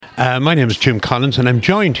My name is Jim Collins, and I'm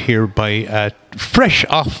joined here by, fresh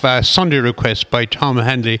off Sunday request, by Tom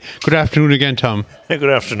Handley. Good afternoon again, Tom. Hey,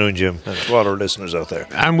 good afternoon, Jim, and to all our listeners out there.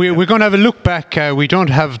 And we're going to have a look back. We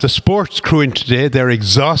don't have the sports crew in today. They're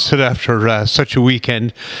exhausted after such a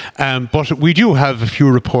weekend. But we do have a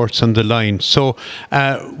few reports on the line. So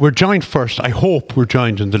we're joined first, I hope we're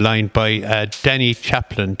joined on the line by Danny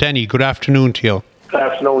Chaplin. Danny, good afternoon to you. Good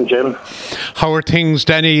afternoon, Jim. How are things,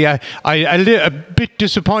 Danny? A bit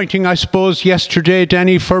disappointing, I suppose, yesterday,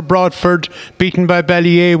 Danny, for Broadford, beaten by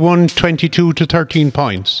Ballyea, 122 to 13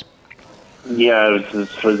 points. Yeah,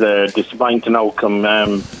 it was a disappointing outcome.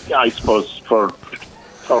 I suppose for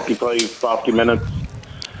 35, 40 minutes,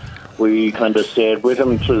 we kind of stayed with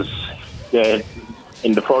them. It was,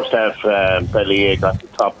 in the first half, Ballyea got the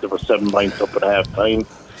top. There were 7 points up at half time.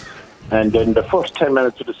 And then the first 10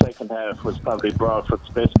 minutes of the second half was probably Broadford's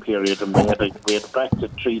best period, and we had back to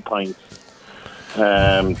 3 points,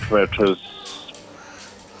 where it was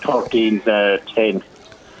 13-10,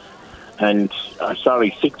 and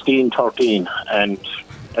 16-13, and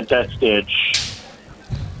at that stage,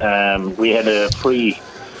 we had a free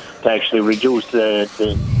to actually reduce the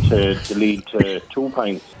lead to 2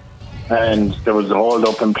 points. And there was a hold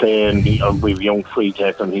up in play, and we have young free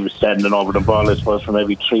taker, and he was standing over the ball, I suppose, for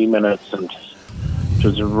maybe 3 minutes, and it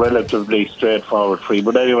was a relatively straightforward free.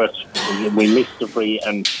 But anyway, we missed the free,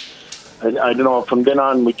 and I don't know, from then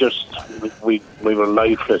on, we were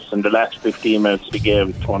lifeless in the last 15 minutes of the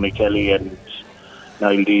game. Tony Kelly and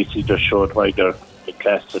Niall Deasy just showed why they're the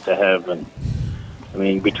class that they have, and I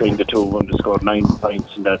mean, between the two of them, they scored 9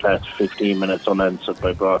 points in that last 15 minutes unanswered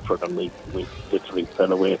by Broadford, and we literally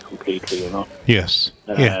fell away completely, you know. Yes.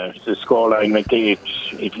 Yeah. The scoreline,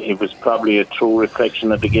 it was probably a true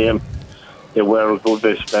reflection of the game. They were a good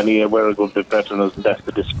bit, Ballyea were a good bit better than us, and that's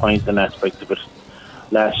the disappointing aspect of it.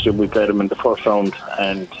 Last year we played them in the first round,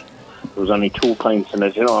 and there was only 2 points in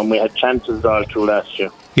it, you know, and we had chances all through last year.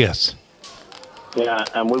 Yes. Yeah,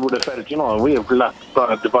 and we would have felt, you know, we have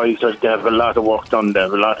the boys they have a lot of work done, they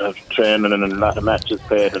have a lot of training and a lot of matches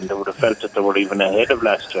played, and they would have felt that they were even ahead of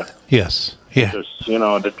last year. Yes, yeah. Just, you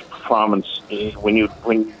know, the performance, when your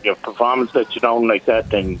performance lets you down like that,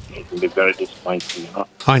 then it can be very disappointing, you know.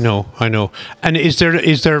 I know. And is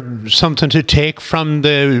there something to take from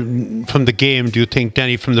the game, do you think,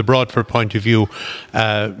 Danny, from the Broadford point of view,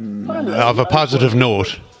 of a positive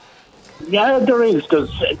note? Yeah, there is,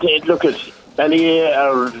 because look at Ballyea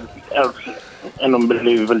are an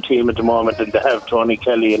unbelievable team at the moment, and they have Tony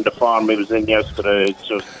Kelly in the form he was in yesterday. It's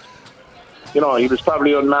just, you know, he was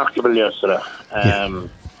probably unmarkable yesterday.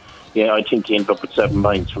 I think he ended up with 7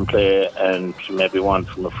 points from play and maybe 1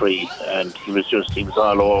 from a free, and he was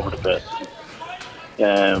all over the place.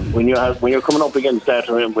 When you're coming up against that,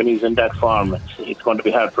 when he's in that form, it's going to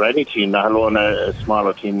be hard for any team, not alone a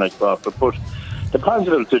smaller team like Broadford. But the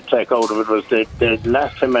positive to take out of it was the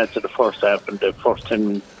last 10 minutes of the first half and the first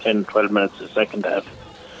 10, 12 minutes of the second half.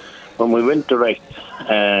 When we went direct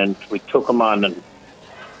and we took them on, and,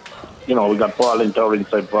 you know, we got ball into our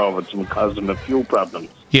inside forwards and we caused them a few problems.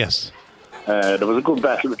 Yes. There was a good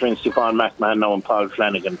battle between Stefan McMahon now and Paul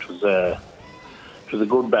Flanagan. It was a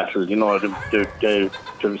good battle, you know. There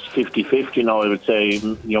was 50-50 now, I would say.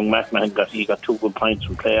 Young McMahon got 2 good points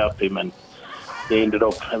from play off him, and they ended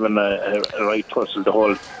up having a right tussle the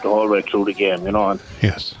whole way through the game, you know. And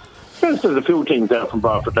yes. There's a few things there from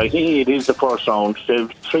Broadford. I think it is the first round. They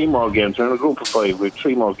have 3 more games. We're in a group of 5 with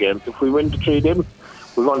 3 more games. If we win the 3 of them,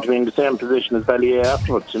 we're going to be in the same position as Ballyea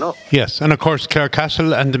afterwards, you know. Yes, and of course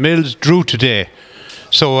Clarecastle and the Mills drew today.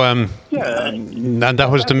 So, and that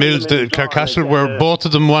was the Mills, the Clarecastle, where both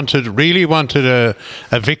of them really wanted a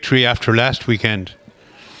victory after last weekend.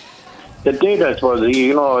 The data was,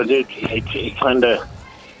 you know, it kind of,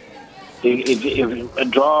 a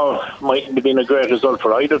draw might have been a great result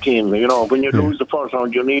for either team. You know, when you lose the first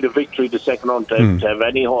round, you need a victory the second round to have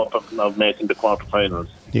any hope of making the quarterfinals.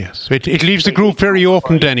 Yes, it leaves the group very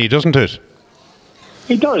open, Danny, doesn't it?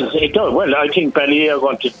 It does. Well, I think Ballyea are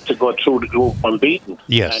going to go through the group unbeaten.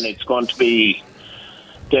 Yes. And it's going to be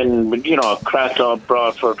then, you know, Cratloe,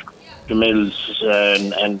 Broadford, the Mills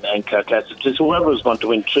and Clarecastle. It's whoever's going to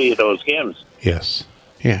win 3 of those games. Yes.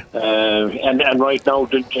 Yeah. And right now,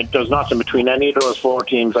 there's nothing between any of those 4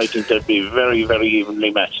 teams. I think they'd be very, very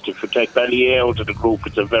evenly matched. If you take Ballyea out of the group,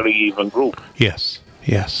 it's a very even group. Yes.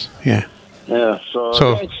 Yeah. Yeah,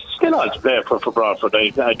 so it's still all to play for Broadford.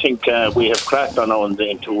 I think we have Cratloe now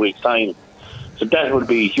in 2 weeks' time. So that would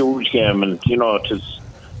be a huge game, and, you know, it's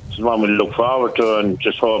one we look forward to, and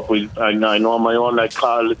just hope I know my own lad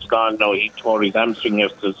Carl, it's gone now. He tore his hamstring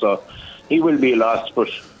yesterday, so he will be lost, but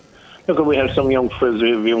look, we have some young fellas.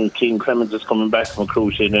 We have young King Clemens is coming back from a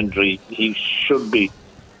cruciate injury. He should be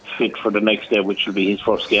fit for the next day, which will be his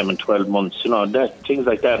first game in 12 months. Things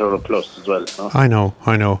like that are a plus as well. I know.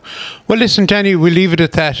 Well, listen, Danny, we'll leave it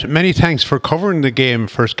at that. Many thanks for covering the game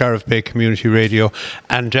for Scariff Bay Community Radio,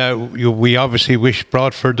 and we obviously wish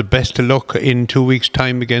Broadford the best of luck in 2 weeks'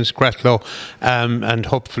 time against Gratlow, and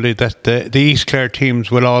hopefully that the East Clare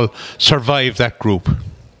teams will all survive that group.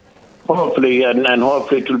 Hopefully, and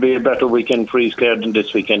hopefully it will be a better weekend for East Clare than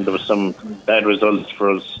this weekend. There were some bad results for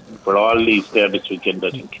us, for all East Clare this weekend, I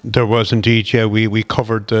think. There was indeed, yeah. We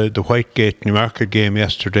covered the Whitegate Newmarket game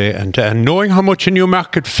yesterday, and knowing how much a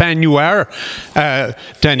Newmarket fan you are,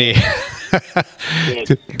 Danny.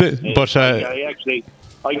 Yes. But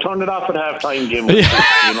I turned it off at half time, Jim.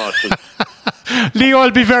 Leo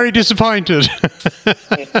will be very disappointed.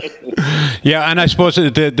 Yeah, and I suppose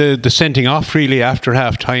the sending off really after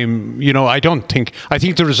half time, I think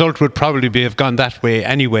the result would probably have gone that way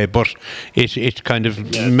anyway, but it kind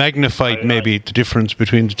of magnified maybe the difference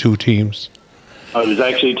between the two teams. I was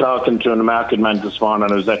actually talking to a market man this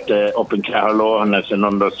morning. I was up in Carlow, and that's an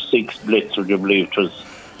under 6 blitz, would you believe? It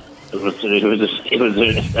was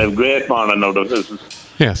a great morning.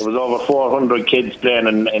 Yes. There was over 400 kids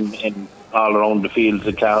playing in all around the fields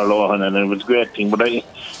at Carlohan, and it was a great thing. But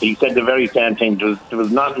he said the very same thing. There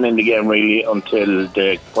was nothing in the game really until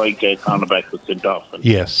the Whitegate cornerback was sent off.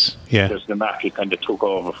 Yes, yeah. Because the market kind of took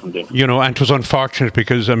over from them. And it was unfortunate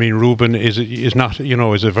because Ruben is not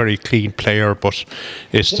is a very clean player, but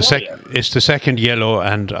it's the second yellow,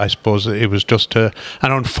 and I suppose it was just an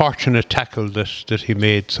unfortunate tackle that he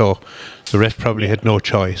made. So the ref probably had no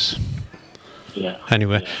choice. Yeah.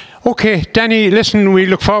 Anyway, okay, Danny, listen, we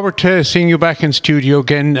look forward to seeing you back in studio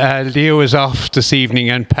again. Leo is off this evening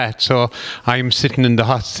and Pat, so I'm sitting in the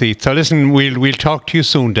hot seat. So listen, we'll talk to you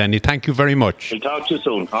soon, Danny. Thank you very much. We'll talk to you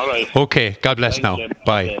soon. All right. Okay, God bless. Thanks, now. Jim.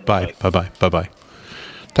 Bye. Bye.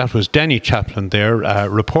 That was Danny Chaplin there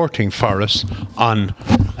reporting for us on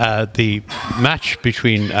the match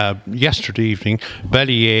between yesterday evening,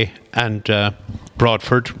 Ballyea and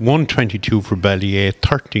Broadford. 122 for Ballyea,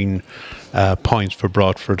 13 points for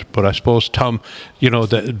Broadford. But I suppose, Tom, the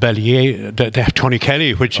Ballyea, they have Tony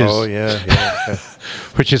Kelly, which is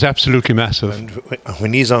which is absolutely massive. And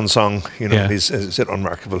when he's on song, he's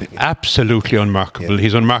unmarkable. Absolutely unmarkable. Yeah.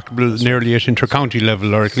 He's unmarkable nearly at inter-county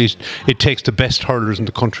level, or at least it takes the best hurlers in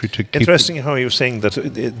the country to keep. Interesting how he was saying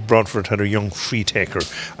that Broadford had a young free taker,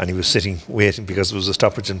 and he was sitting waiting because there was a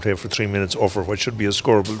stoppage in play for 3 minutes over what should be a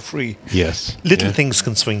scoreable free. Yes. Little things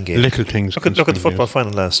can swing games. Little things. Look at the football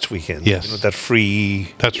final last weekend. Yes. That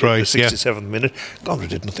free. That's right. The 67th minute. God, we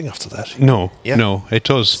did nothing after that. No, it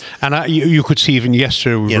does. And you could see even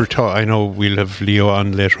yesterday we were I know we'll have Leo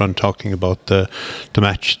on later on talking about the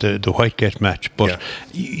match, the Whitegate match, but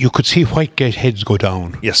you could see Whitegate heads go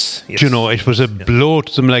down. Yes. It was a blow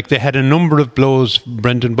to them. Like, they had a number of blows.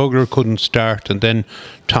 Brendan Bugler couldn't start, and then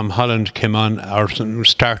Tom Holland came on, or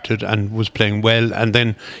started and was playing well, and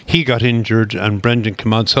then he got injured and Brendan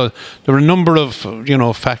came on. So there were a number of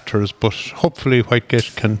factors, but hopefully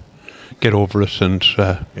Whitegate can get over it and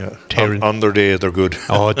on their day they're good.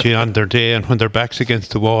 On their day, and when their back's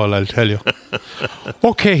against the wall, I'll tell you.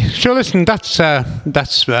 Okay, so listen, that's our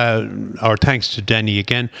thanks to Denny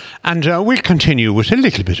again, and we'll continue with a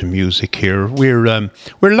little bit of music here. We're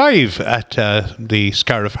live at the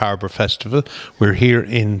Scariff Harbour Festival. We're here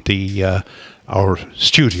in the our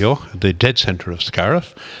studio, the Dead Centre of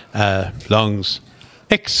Scariff, Long's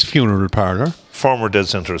ex-funeral parlour. Former Dead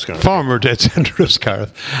Centre of Scariff. Former Dead Centre of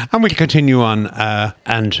Scariff. And we'll continue on,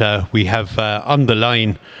 and we have on the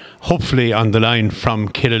line, hopefully on the line from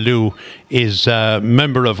Killaloo, is a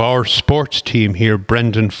member of our sports team here,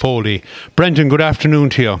 Brendan Foley. Brendan, good afternoon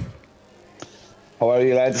to you. How are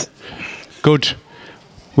you, lads? Good.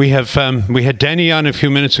 We had Denny on a few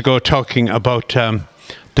minutes ago talking about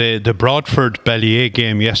the Broadford Ballyea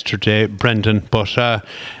game yesterday, Brendan, but I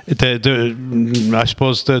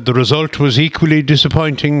suppose the result was equally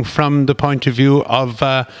disappointing from the point of view of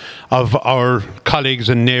our colleagues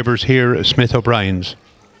and neighbours here at Smith O'Brien's.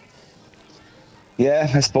 Yeah,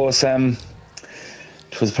 I suppose it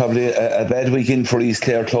was probably a bad weekend for East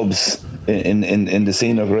Clare clubs in the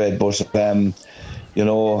senior grade, but I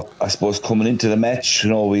suppose coming into the match,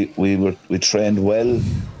 we trained well.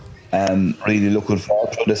 Really looking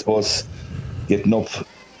forward to it, I suppose, getting up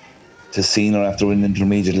to senior after winning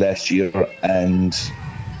intermediate last year, and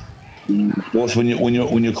both when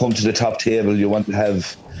you come to the top table, you want to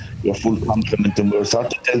have your full complement, and we're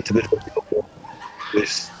sort of dealt a bit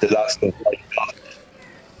with the loss of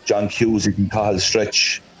John Cusick and Cathal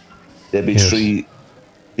Stretch. There'll be three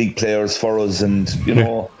big players for us, and you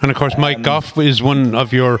know. And of course, Mike Goff is one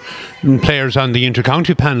of your players on the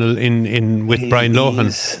intercounty panel in with Brian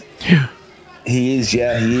Lohan. He is.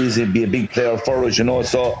 He'd be a big player for us, you know.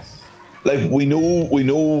 So, like, we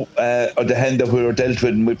knew the hand that we were dealt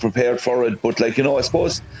with, and we prepared for it. But, like, you know, I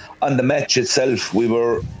suppose on the match itself, we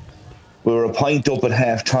were a point up at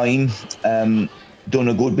half time, done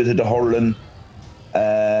a good bit of the hurling.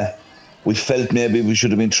 We felt maybe we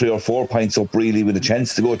should have been 3 or 4 points up, really, with a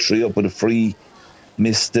chance to go 3 up with a free.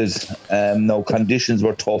 Missed it. Now, conditions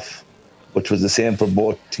were tough, which was the same for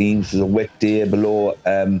both teams. It was a wet day below.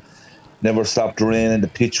 Never stopped raining. The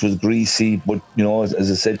pitch was greasy, but, you know,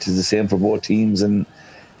 as I said, it's the same for both teams. And,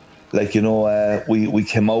 like, you know, we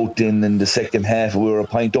came out in the second half. We were a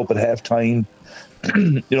point up at half time.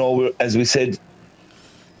 You know, as we said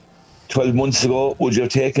 12 months ago, would you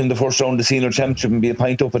have taken the first round of the senior championship and be a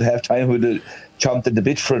point up at half time? Would have chomped at the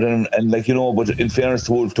bit for it. And like, you know, but in fairness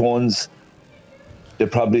to Wolf Tones, they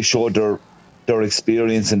probably showed their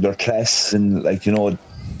experience and their class. And, like, you know,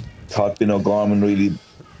 thought Ben O'Gorman really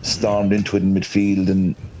stormed into it in midfield,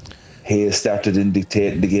 and Hayes started in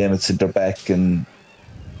dictating the game at centre back, and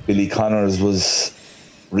Billy Connors was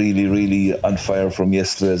really, really on fire from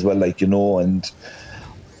yesterday as well, like, you know. And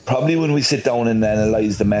probably when we sit down and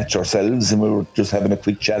analyse the match ourselves, and we were just having a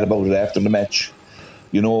quick chat about it after the match,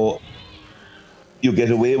 you know, you get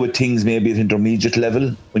away with things maybe at intermediate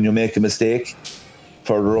level when you make a mistake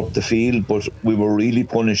further up the field, but we were really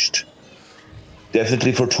punished.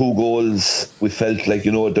 Definitely for 2 goals, we felt like,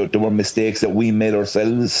 you know, there were mistakes that we made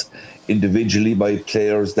ourselves individually by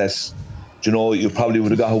players that, you know, you probably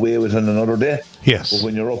would have got away with on another day. Yes. But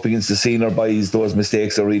when you're up against the senior boys, those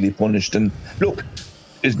mistakes are really punished. And look,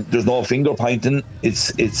 there's no finger pointing.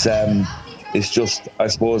 It's just, I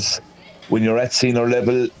suppose, when you're at senior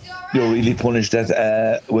level, you're really punished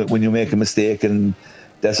at when you make a mistake, and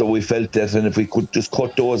that's what we felt that. And if we could just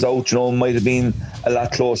cut those out, you know, it might have been a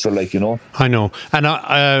lot closer, like, you know. I know.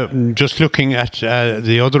 And just looking at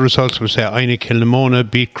the other results, we say Aine Kilnamona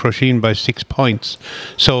beat Crusheen by 6 points.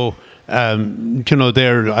 So, you know,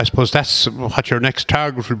 I suppose that's what your next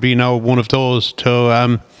target would be now, one of those,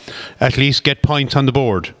 to at least get points on the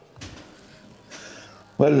board.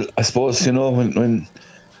 Well, I suppose, you know,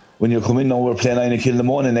 when you come in now, we're playing Aine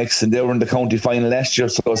Kilnamona next, and they were in the county final last year,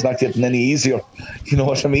 so it's not getting any easier. You know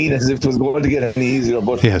what I mean? As if it was going to get any easier.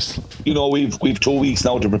 But, yes, you know, we've 2 weeks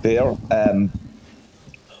now to prepare.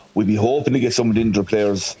 We'll be hoping to get some of the injured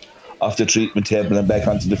players off the treatment table and back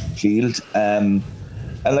onto the field. And,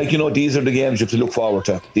 like, you know, these are the games you have to look forward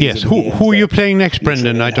to. Yes. Who are you playing next,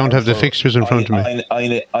 Brendan? I don't have the fixtures in front of me.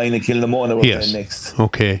 Aine Kilnamona we're playing next.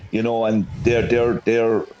 Okay. You know, and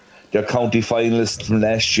they're county finalists from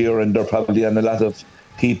last year, and they're probably on a lot of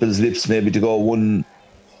people's lips maybe to go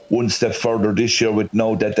one step further this year, with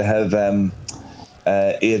now that they have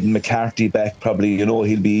Aidan McCarthy back. Probably, you know,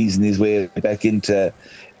 he'll be easing his way back into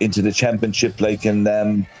the championship, like, and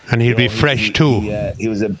he'll be fresh too.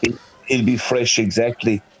 He'll be fresh,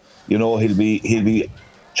 exactly. You know, he'll be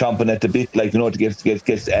chomping at the bit, like, you know, to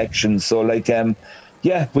get action. So, like,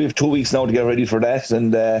 yeah, we have 2 weeks now to get ready for that,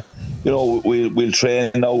 and you know, we'll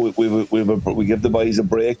train now. We give the boys a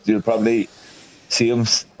break. You'll probably see them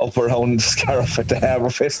up around Scariff at the Harbour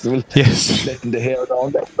Festival. Yes, letting the hair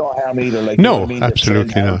down. That's no harm either. Like, no, you know what I mean?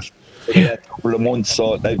 absolutely not. A couple of months,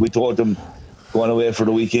 so like we told them, going away for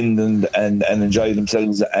the weekend and enjoy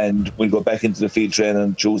themselves, and we'll go back into the field training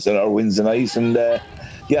on Tuesday or Wednesday night, and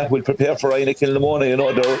yeah, we'll prepare for Aine Kilnamona. You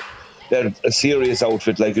know, they're a serious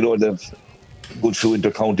outfit. Like, you know, they've good few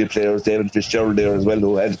inter-county players. David Fitzgerald there as well,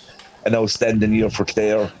 who had an outstanding year for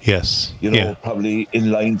Clare. Yes. You know, probably in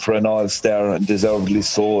line for an all-star, and deservedly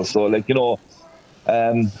so. So, like, you know,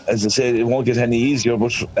 as I said, it won't get any easier,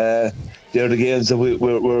 but they're the games that we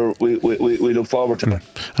look forward to. And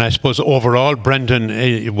I suppose overall, Brendan,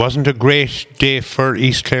 it wasn't a great day for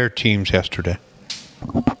East Clare teams yesterday.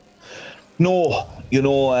 No, you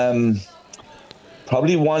know,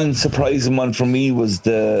 probably one surprising one for me was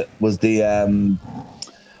the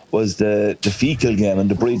Fecal game and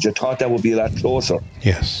the Bridge. I thought that would be a lot closer.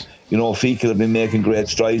 Yes. You know, Fecal have been making great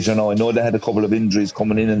strides. You know, I know they had a couple of injuries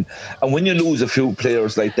coming in, and when you lose a few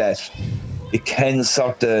players like that, it can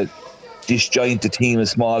sort of disjoint the team a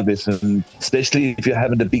small bit, and especially if you're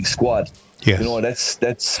having a big squad. Yes. You know,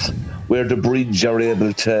 that's where the Bridge are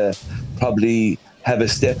able to probably have a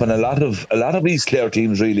step on a lot of East Clare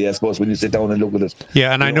teams, really, I suppose, when you sit down and look at it.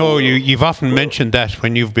 Yeah, and I know you've often mentioned that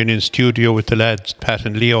when you've been in studio with the lads, Pat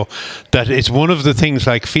and Leo, that it's one of the things,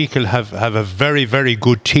 like Feakle have a very, very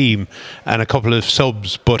good team and a couple of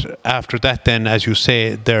subs, but after that then, as you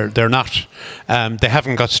say, they're not, they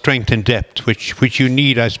haven't got strength and depth, which you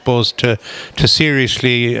need, I suppose, to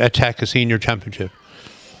seriously attack a senior championship.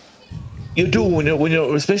 You do when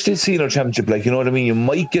you're especially senior championship, like, you know what I mean. You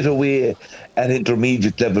might get away at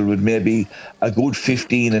intermediate level with maybe a good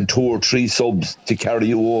 15 and 2 or 3 subs to carry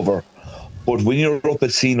you over, but when you're up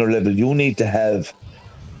at senior level, you need to have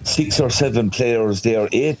 6 or 7 players there,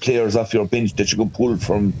 8 players off your bench that you can pull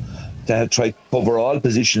from to try to cover all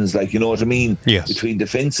positions, like, you know what I mean. Yes. Between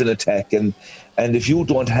defence and attack, and if you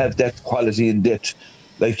don't have that quality and depth,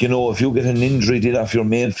 like, you know, if you get an injury did off your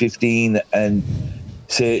main 15 and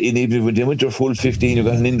say, even when you went your full 15, you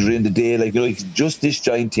got an injury in the day, like, you know, just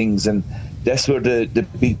disjoint things, and that's where the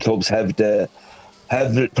big clubs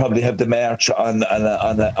probably have the march on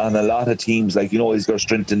a lot of teams, like, you know, is their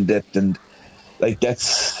strength and depth, and like,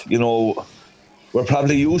 that's, you know, we're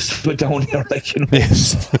probably used to it down here, like, you know.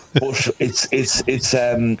 Yes. But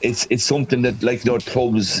it's something that, like, you know,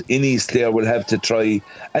 clubs in East Clare will have to try,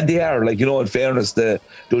 and they are, like, you know, in fairness, the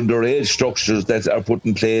underage structures that are put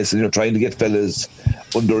in place, and you're trying to get fellas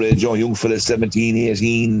underage, you know, young fellas 17,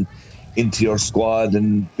 18 into your squad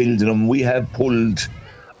and building them. We have pulled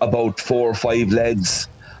about 4 or 5 lads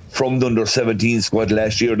from the under 17 squad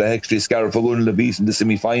last year that actually Scariff Ogonnelloe beat in the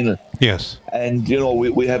semi-final. Yes. And, you know,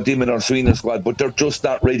 we have them in our senior squad, but they're just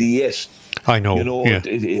not ready yet. I know. You know, yeah.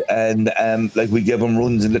 and like, we give them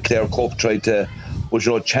runs in the Clare Cup, but,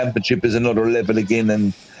 you know, championship is another level again.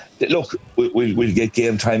 And look, we'll get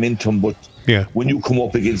game time into them, but yeah, when you come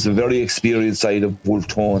up against a very experienced side of Wolf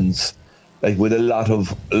Tones, like, with a lot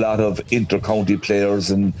of inter-county players,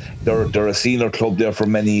 and they're a senior club there for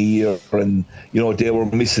many years, and, you know, they were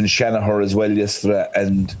missing Shanahan as well yesterday,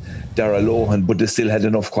 and Dara Lohan, but they still had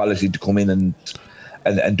enough quality to come in and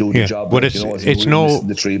do the job. But like, it's, you know, it's no,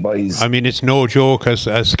 the 3 boys. I mean, it's no joke, as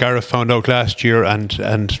Scariff found out last year,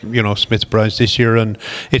 and you know, Smith Brides this year, and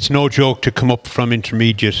it's no joke to come up from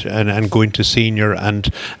intermediate and go into senior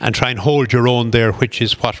and try and hold your own there, which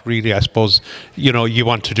is what really, I suppose, you know, you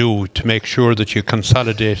want to do to make sure that you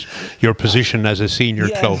consolidate your position as a senior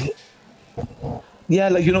club. Yeah,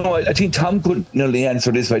 like, you know, I think Tom could nearly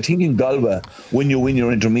answer this. I think in Galway, when you win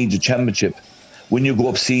your intermediate championship, when you go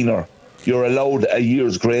up senior, you're allowed a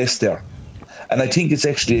year's grace there. And I think it's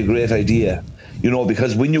actually a great idea, you know,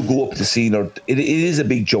 because when you go up to senior, it is a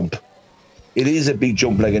big jump. It is a big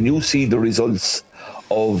jump, like, and you see the results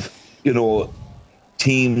of, you know,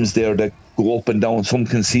 teams there that go up and down. Some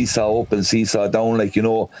can seesaw up and seesaw down, like, you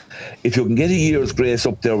know. If you can get a year's grace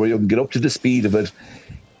up there where you can get up to the speed of it,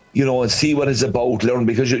 you know, and see what it's about, learn,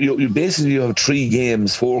 because you basically have 3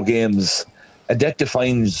 games, 4 games, and that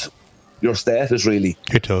defines your status, really.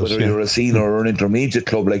 It does, whether you're a senior or an intermediate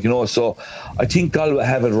club, like, you know. So I think Galway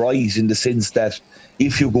have it right in the sense that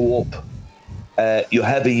if you go up, you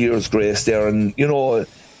have a year's grace there, and, you know,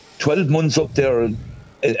 12 months up there, and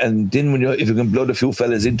then if you can blood a few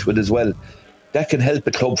fellas into it as well, that can help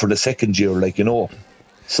a club for the second year, like, you know.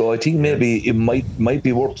 So I think maybe it might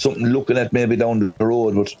be worth something looking at maybe down the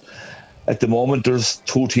road, but at the moment, there's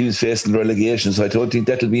 2 teams facing relegation, so I don't think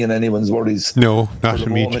that'll be in anyone's worries. No, not for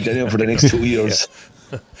the moment, anyway, for the next 2 years.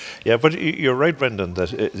 Yeah, but you're right, Brendan,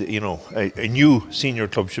 that you know, a new senior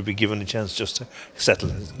club should be given a chance just to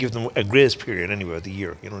settle, give them a grace period anyway of the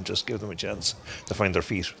year. You know, just give them a chance to find their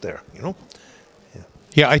feet there. You know.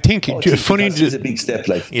 Yeah, I think funny it's a big step,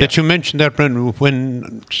 like, that you mentioned that, Brendan,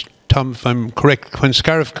 when Tom, if I'm correct, when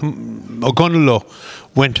Scariff Ogonnelloe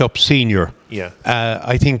went up senior,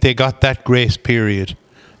 I think they got that grace period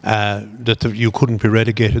that you couldn't be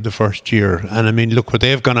relegated the first year. And I mean, look what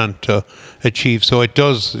they've gone on to achieve. So it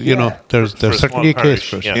does, you know, there's certainly a case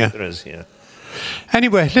for it. Yeah, there is, yeah.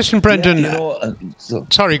 Anyway, listen, Brendan. Yeah, you know,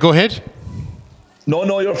 sorry, go ahead.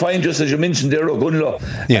 No, you're fine. Just as you mentioned there, Ogonnelloe.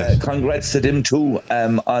 Yes. Congrats to them too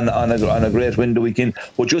on a great win the weekend.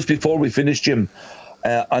 But just before we finish, Jim,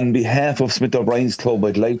 on behalf of Smith O'Brien's club,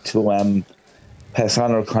 I'd like to pass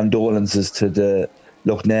on our condolences to the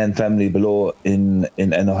Loughnane family below in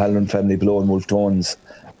O'Halloran family below in Wolf Tones.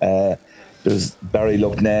 There's Barry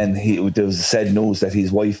Loughnane. There was sad news that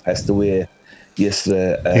his wife passed away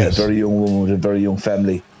yesterday. Yes. A very young woman with a very young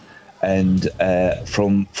family, and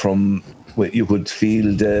from you could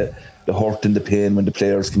feel the hurt and the pain when the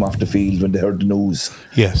players came off the field when they heard the news.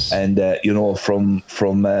 Yes. And you know, from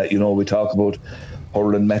you know, we talk about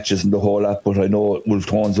hurling matches and the whole lot, but I know Wolf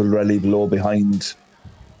Tones will rally below behind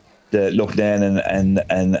the Loughnane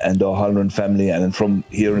and O'Halloran family, and from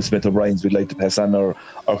here in Smith O'Brien's, we'd like to pass on our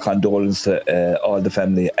condolences to all the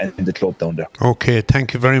family and the club down there. Okay,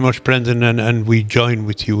 thank you very much, Brendan, and we join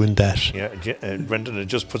with you in that. Yeah, Brendan, it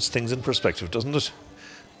just puts things in perspective, doesn't it?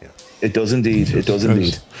 Yeah. It does indeed. It does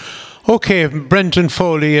indeed. Okay, Brendan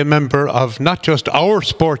Foley, a member of not just our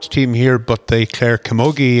sports team here, but the Clare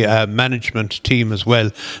Camogie management team as well.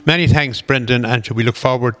 Many thanks, Brendan, and we look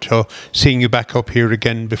forward to seeing you back up here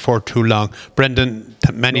again before too long. Brendan,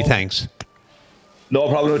 many thanks. No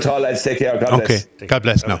problem at all, lads. Take care. God bless. Okay, God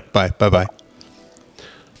bless now. Bye.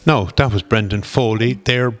 No, that was Brendan Foley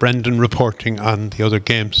there, Brendan reporting on the other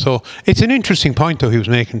game. So it's an interesting point, though, he was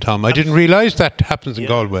making, Tom. I didn't realise that happens in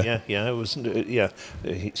Galway. Yeah, it wasn't.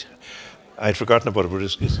 I'd forgotten about it, but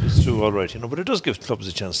it's true, all right. But it does give clubs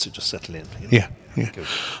a chance to just settle in. Yeah.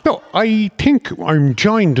 No, I think I'm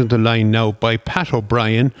joined on the line now by Pat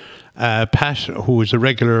O'Brien. Pat, who is a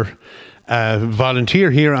regular volunteer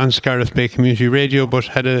here on Scarlett Bay Community Radio, but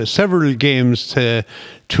had several games to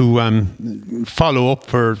follow up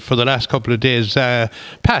for the last couple of days.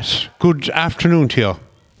 Pat, good afternoon to you.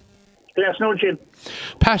 Good afternoon, Jim.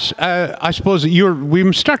 Pat, I suppose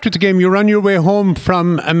we started the game. You're on your way home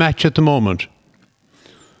from a match at the moment.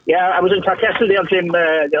 Yeah, I was in Carcastle there, Jim.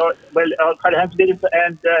 Carhampton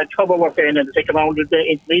and Trevor were playing in the second round of the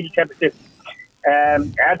Intermediate Championship.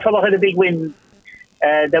 Trevor had a big win.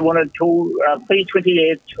 They won it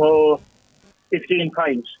 328 to 15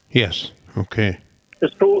 points. Yes. Okay.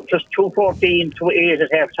 Just 2-14 to 8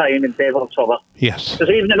 at half time in favour of Trevor. Yes. There's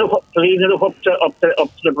even enough up to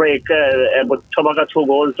the break, but Trevor got 2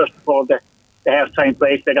 goals just before the half time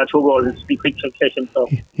break. They got 2 goals in quick succession, so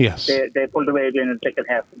yes, they pulled away in the second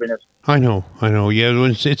half to win it. I know. Yeah,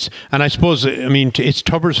 and I suppose it's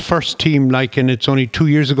Tuber's first team, and it's only 2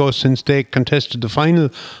 years ago since they contested the final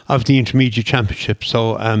of the Intermediate Championship.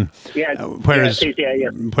 So whereas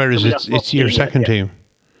it's your second team.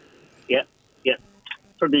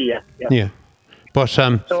 Yeah. But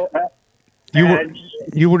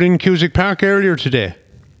you were in Cusack Park earlier today.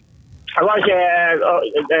 I was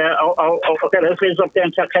our friends up there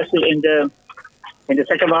in Carcastle in the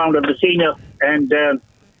second round of the senior, and it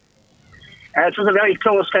was a very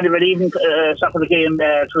close kind of an even soccer game.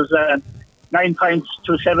 It was 9 points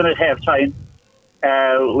to 7 at half time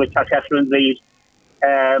with Carcastle in the lead.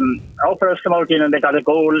 Our players came out in and they got a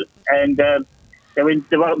goal, and they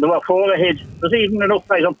were 4 ahead. There was even enough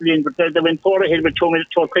right up to the end, but they went 4 ahead with 2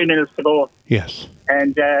 or 3 minutes to go. Yes.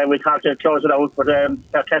 And we thought to close it out, but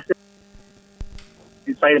Carcastle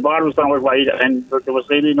inside the ball was downward wide, and there was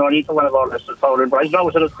really no need for one of our lessons forward. But I know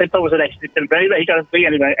it was an actually he got a 3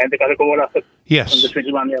 anyway, and they got a goal off it. Yes. From the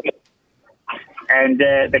 21 yard. And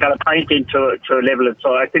they got a point in to level it,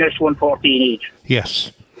 so I finished 1-14 each.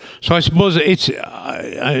 Yes. So I suppose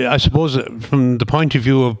I suppose from the point of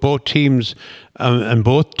view of both teams, and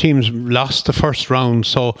both teams lost the first round,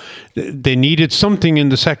 so they needed something in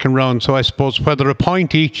the second round. So I suppose whether a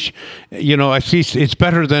point each, at least it's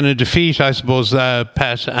better than a defeat, I suppose,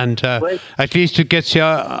 Pat, and at least it gets you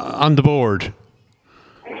on the board.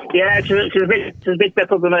 Yeah, it's a bit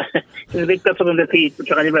better than defeat,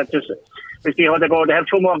 but anyway, we see how they go. They have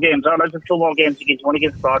 2 more games. They have 2 more games one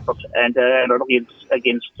against Barford and another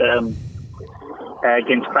against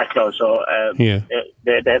Cracklow. So they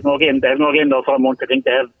have no game. They have no game though for a month. I think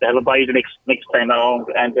they have a bye the next time around,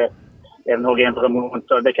 and they have no game for the moment,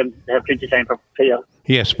 so they have plenty of time for prayer.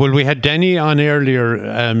 Yes, well, we had Denny on earlier,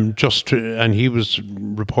 and he was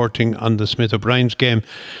reporting on the Smith O'Brien's game,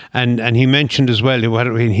 and he mentioned as well,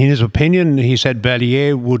 in his opinion, he said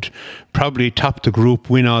Ballier would probably top the group,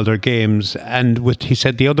 win all their games, and he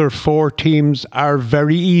said the other 4 teams are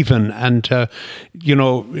very even, and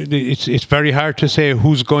it's very hard to say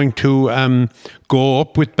who's going to go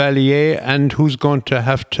up with Ballier and who's going to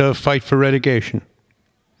have to fight for relegation.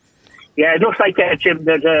 Yeah, it looks like that, Jim.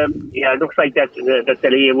 It looks like that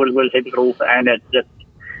Ballier will hit the group, and it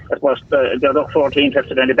was the other 4 teams have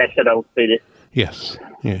to then best it out, really. Yes,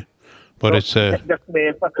 yeah. But it's it'll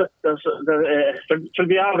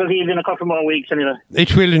be out in a couple more weeks anyway.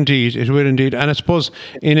 It will indeed, and I suppose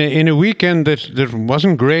in a weekend that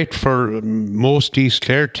wasn't great for most East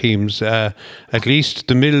Clare teams. At least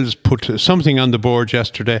the Mills put something on the board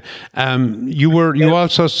yesterday. You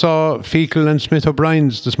also saw Fecal and Smith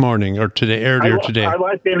O'Brien's this morning or earlier today. I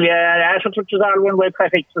was there. Yeah, it was all one way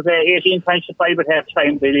traffic. It was 18 points to 5 at half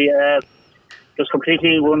time. Really. Just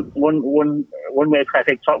completely one-way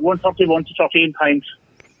traffic. 131 to 13 points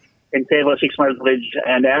in favour of 6 Mile Bridge,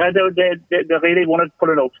 and they really wanted to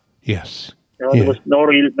pull it out. Yes. There was no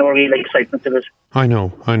real excitement to this. I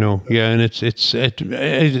know. Yeah, and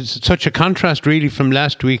it's such a contrast, really, from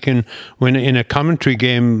last weekend when in a commentary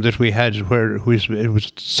game that we had, where it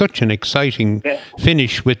was such an exciting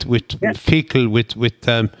finish with Feakle with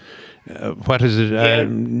what is it,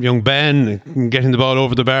 young Ben getting the ball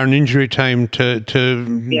over the bar in injury time to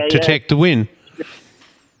take the win.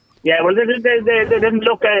 Yeah, well, they didn't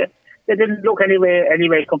look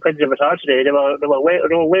anyway competitive at all today. They were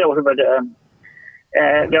way out of it.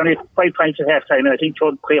 They only 5 points at half time, and I think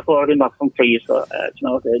 3 or 4 of them were from free. So they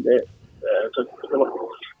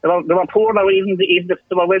were poor now. Even if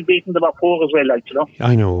they were well beaten, they were poor as well.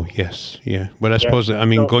 I know. Yes. Yeah. Well, I suppose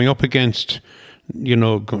going up against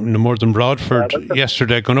no more than Broadford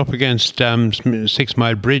yesterday, going up against 6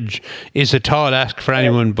 Mile Bridge is a tall ask for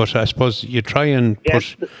anyone. But I suppose you try and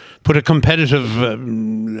put a competitive,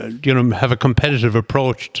 have a competitive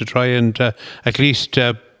approach to try and at least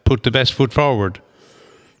put the best foot forward.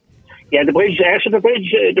 Yeah, the bridge will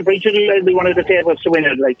be one of the favourites to win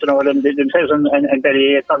it. Themselves and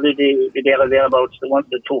Belly, probably the thereabouts,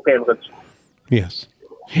 the 2 favourites. Yes.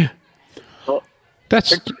 Yeah. So,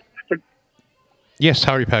 that's. Yes,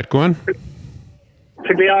 sorry, Pat. Go on.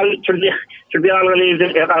 Should be all relieved. Should be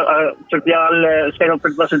all set up for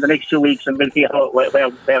the next 2 weeks, and we'll see where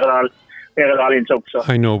it all ends up. So.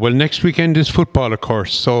 I know. Well, next weekend is football, of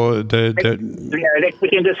course. So next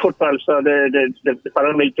weekend is football. So the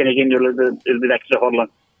following weekend again it'll be back to the hurling.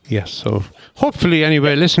 Yes. So hopefully,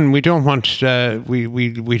 anyway. Listen, we don't want.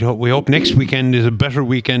 We hope next weekend is a better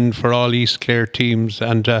weekend for all East Clare teams,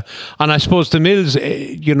 and I suppose the Mills,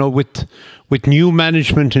 with new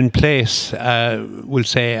management in place, we'll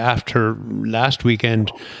say after last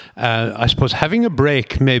weekend, I suppose having a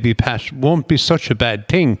break, maybe, Pat, won't be such a bad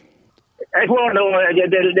thing. I won't know. At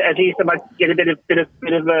least they might get a bit of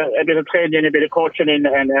training, a bit of coaching in,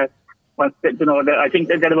 and I think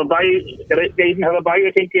they'll have a bye. They even have a bye,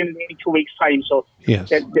 I think, in 2 weeks' time. So yes,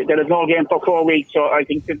 there is no game for 4 weeks. So I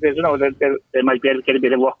think that they might be able to get a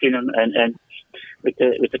bit of work in and with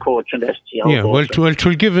the coach and that. It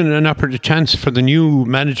will give a chance for the new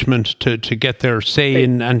management to get their say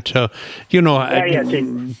in and to do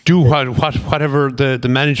whatever the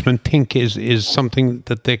management think is something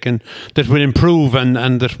that that will improve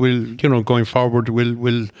and that will going forward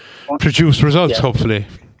will produce results hopefully.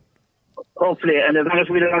 Hopefully, and as long as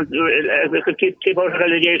we could keep out of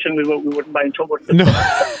relegation, we wouldn't mind too much. No.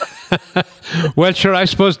 Well, sure. I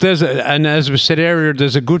suppose and as we said earlier,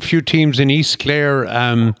 there's a good few teams in East Clare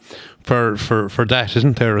for that,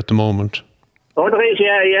 isn't there, at the moment? Oh, there is,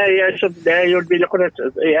 yeah. So there you'd be looking at,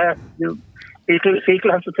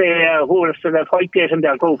 people have to play who is to the Whitegate in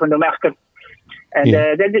their group in the market. And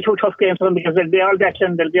they'll be 2 tough games for them because they'll be all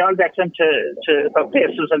battling for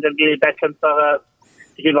places, and they'll be battling for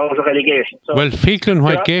to give out of relegation. So, well, Feakle and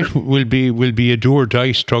Whitegate will be a do or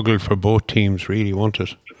die struggle for both teams, really, won't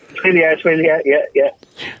it? Really, yeah.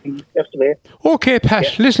 That's the way. Okay, Pat.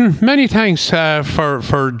 Yeah. Listen, many thanks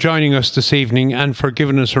for joining us this evening and for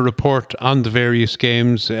giving us a report on the various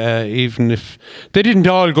games, even if they didn't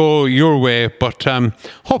all go your way. But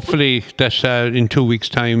hopefully that in 2 weeks'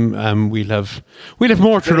 time we'll have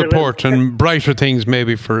more to report and brighter things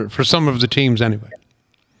maybe for some of the teams anyway.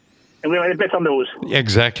 And we'll have a bet on those.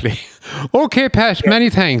 Exactly. Okay, Pat. Yeah. Many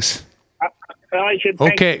thanks.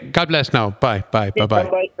 Okay, God bless now. Bye. Bye.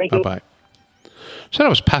 Bye. So that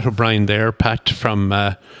was Pat O'Brien there. Pat from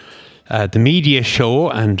the media show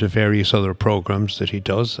and various other programmes that he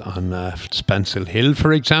does on Spancil Hill,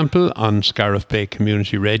 for example, on Scariff Bay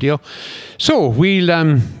Community Radio. So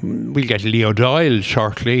we'll get Leo Doyle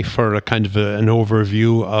shortly for a kind of an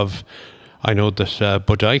overview of. I know that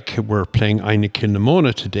Bodyke were playing Aina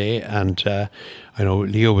Kilnamona today, and I know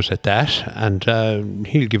Leo was at that, and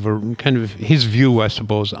he'll give a kind of his view, I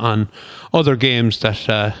suppose, on other games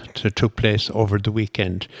that took place over the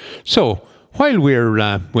weekend. So while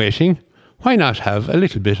we're waiting, why not have a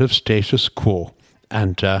little bit of status quo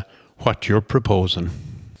and what you're proposing?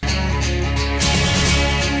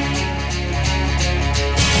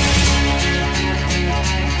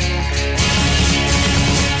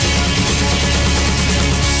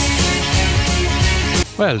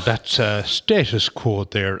 Well, that's status quo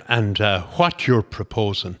there and what you're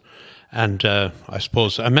proposing. And I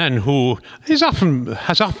suppose a man who has often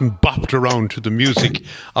bopped around to the music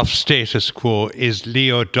of status quo is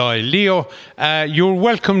Leo Doyle. Leo, you're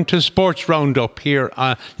welcome to Sports Roundup here,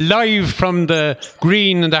 live from the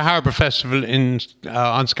Green and the Harbour Festival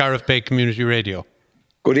on Scariff Bay Community Radio.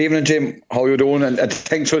 Good evening, Jim. How are you doing? And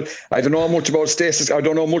thanks for. I don't know much about status. I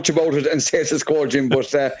don't know much about it and status quo, Jim.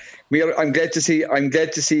 But I'm glad to see.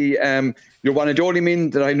 You're one of the only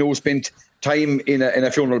men that I know spent time in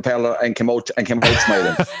a funeral parlour and came out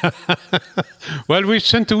smiling. Well, we've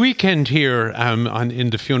spent the weekend here in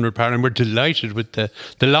the funeral parlour, and we're delighted with the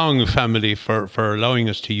Long family for allowing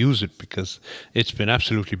us to use it, because it's been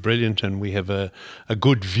absolutely brilliant, and we have a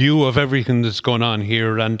good view of everything that's going on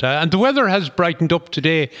here, and the weather has brightened up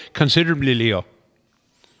today considerably, Leo.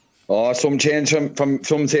 Oh, some change from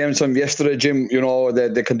yesterday, Jim. You know,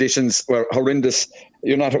 the conditions were horrendous.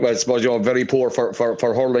 I suppose you're very poor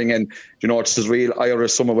for hurling, and you know it's just real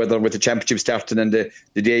Irish summer weather with the championship starting and the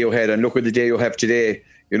day you had. And look at the day you have today.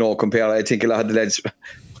 You know, I think a lot of the lads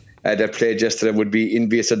that played yesterday would be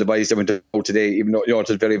envious of the boys that went out today, even though it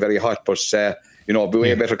was very, very hot. But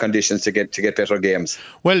way better conditions to get better games.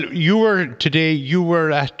 Well, you were at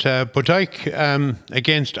Bodyke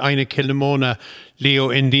against Aina Kilnamona, Leo,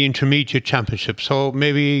 in the intermediate championship. So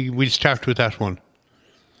maybe we'll start with that one.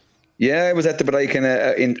 Yeah, I was at the Bodyke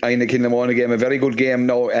in Aina Kilnamona game. A very good game.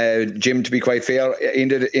 Now, Jim, to be quite fair,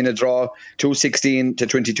 ended in a draw, 2-16 to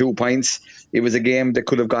 22 points. It was a game that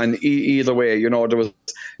could have gone either way. You know, there was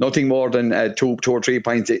nothing more than 2 or 3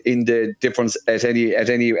 points in the difference at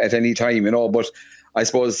any time. You know, but I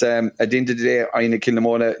suppose at the end of the day, Aina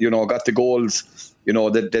Kilnamona, you know, got the goals. You know,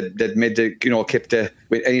 that made kept the,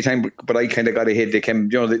 any time, but I kind of got ahead. They came,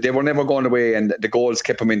 you know, they were never going away, and the goals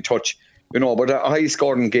kept them in touch. You know, but a high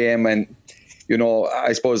scoring game, and you know,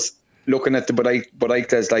 I suppose looking at the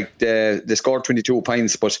Bodyke, like they scored 22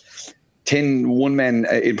 points, but one man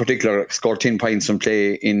in particular scored 10 points from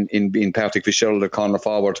play in Patrick Fitzgerald, the corner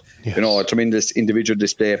forward. Yes. You know, a tremendous individual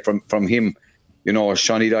display from him. You know,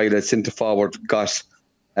 Shawnee Doyle at centre forward got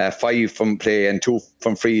 5 from play and 2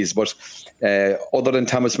 from frees, but other than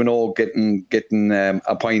Thomas Minogue getting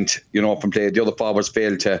a point, you know, from play, the other forwards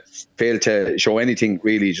failed to show anything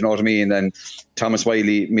really. Do you know what I mean? And Thomas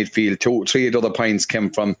Wiley midfield, 3 of the other points came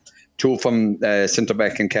from 2 from centre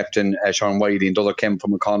back and captain Sean Wiley, and the other came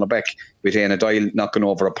from a corner back with Aina Doyle knocking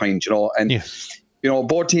over a point. You know, and. Yes. You know,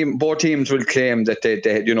 both teams will claim that they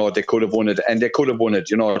could have won it, and they could have won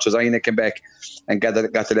it. You know, because Aina came back and got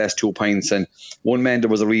the last 2 points, and one man there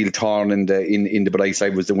was a real thorn in the Bodyke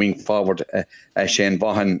side was the wing forward, Shane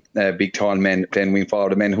Vaughan, big tall man playing wing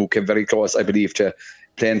forward, a man who came very close, I believe, to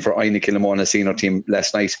playing for Aina Kilnamona senior team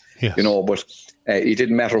last night. Yes. You know, but it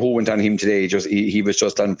didn't matter who went on him today. He was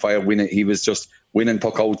just on fire, winning. He was just winning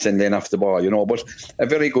puck outs and laying off the ball. You know, but a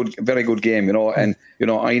very good game. You know, and you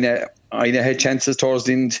know Aina had chances towards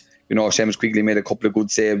the end. You know, Seamus Quigley made a couple of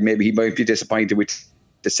good saves. Maybe he might be disappointed with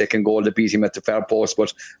the second goal that beat him at the far post,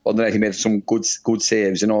 but other than that, he made some good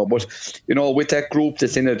saves. You know, but you know, with that group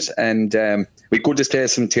that's in it, and we could display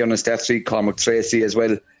some Tiernan Statry, Cormac Tracy as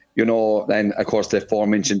well. You know, and of course the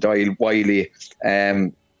aforementioned Doyle, Wiley,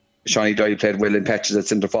 Shawnee Doyle played well in patches at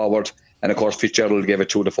centre forward, and of course Fitzgerald gave it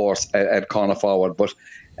to the force at corner forward. But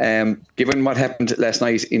given what happened last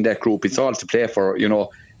night in that group, it's all to play for, you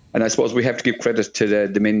know. And I suppose we have to give credit to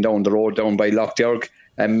the men down the road, down by Lough Derg.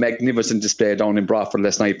 A magnificent display down in Broadford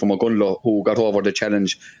last night from Ogunlo, who got over the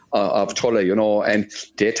challenge of Tulla, you know, and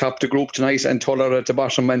they topped the group tonight, and Tulla at the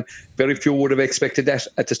bottom, and very few would have expected that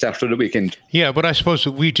at the start of the weekend. Yeah, but I suppose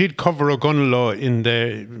we did cover Ogunlo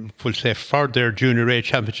in for their Junior A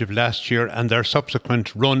Championship last year and their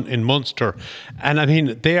subsequent run in Munster, and I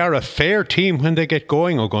mean, they are a fair team when they get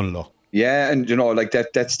going, Ogunlo. Yeah, and you know, like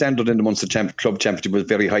that standard in the Munster Club Championship was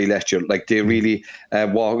very high last year. Like they really,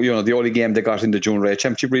 you know, the only game they got in the Junior A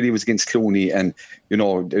Championship really was against Clooney, and you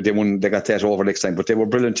know they won. They got that over next time, but they were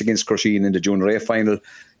brilliant against Crusheen in the Junior A final.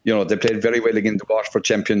 You know, they played very well against the Waterford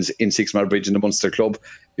champions in Six Mile Bridge in the Munster Club.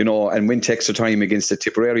 You know, and went extra time against the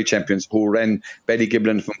Tipperary champions, who ran Betty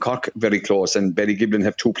Giblin from Cork very close, and Betty Giblin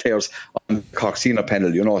have 2 players on the Cork senior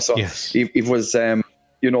panel. You know, so yes. It was.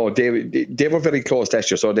 You know, they were very close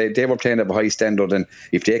last year, so they were playing at a high standard, and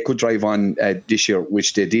if they could drive on this year,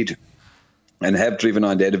 which they did, and have driven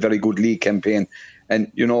on, they had a very good league campaign.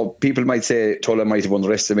 And, you know, people might say Tulla might have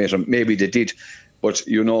underestimated them. Maybe they did. But,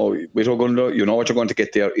 you know, with Ogunlo, you know what you're going to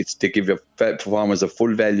get there. It's to give your performance a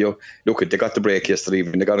full value. Look, they got the break yesterday,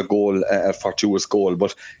 and they got a goal, a fortuitous goal.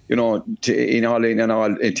 But, you know, in all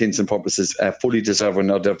intents and purposes, fully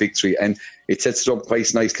deserving of their victory. And it sets it up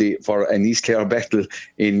quite nicely for an East Clare battle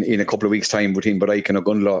in a couple of weeks' time between Bodyke and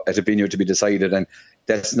Ogunlo at a venue to be decided. And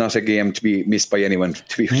that's not a game to be missed by anyone,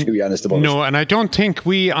 to be honest about it. No, and I don't think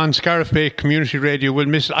we on Scariff Bay Community Radio will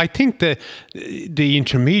miss it. I think the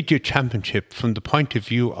intermediate championship, from the point of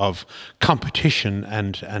view of competition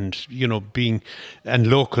and you know, being and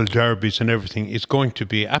local derbies and everything, is going to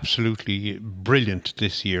be absolutely brilliant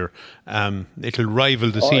this year. It'll rival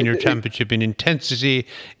the senior championship in intensity,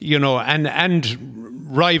 you know, and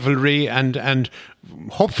rivalry and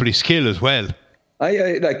hopefully skill as well.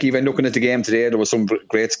 I like, even looking at the game today, there was some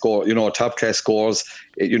great score, top class scores.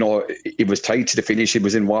 It was tight to the finish. It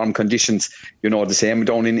was in warm conditions. The same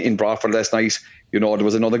down in Bradford last night. There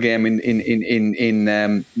was another game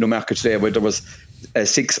in Newmarket today where there was a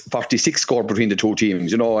 46 score between the two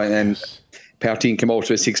teams. And Partine came out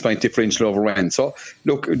with a 6-point differential over Rennes. So,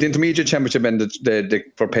 look, the intermediate championship and the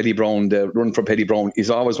for Petty Brown, the run for Petty Brown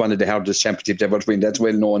is always one of the hardest championships ever to win. That's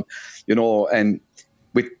well known, and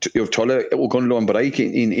with Tulla, Ogunlo and Baraik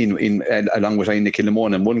in along with Ian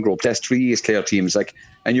Kilmon in one group, that's 3 East Clare teams,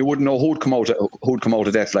 and you wouldn't know who'd come out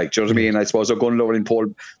of that, do you know what I mean? I suppose Ogunlo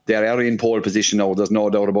are in pole position now. There's no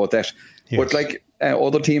doubt about that. Yes. But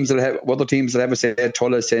other teams that have a say,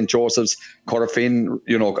 Tulla, St. Joseph's, Corofin,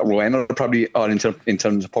 Rowan are probably all in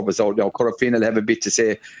terms of purpose out now. Corofin will have a bit to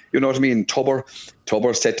say, you know what I mean? Tubber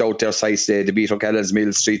set out their sights. They beat O'Callaghan's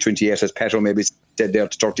Mills 328, as Petro maybe said there,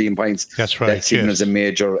 to 13 points. That's right. That signals a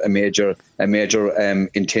major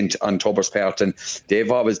intent on Tubber's part, and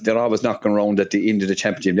they're always knocking around at the end of the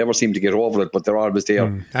championship. Never seem to get over it, but they're always there.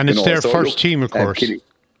 And it's their first team, of course.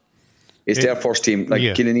 It's their first team.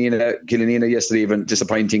 Killanena yesterday, even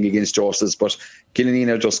disappointing against Joseph's, but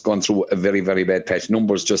Killanena just gone through a very, very bad patch.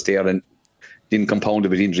 Numbers just there and didn't compound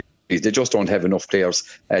with injuries. They just don't have enough players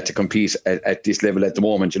to compete at this level at the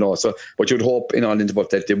moment, So, but you'd hope in all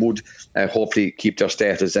but that they would hopefully keep their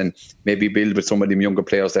status and maybe build with some of them younger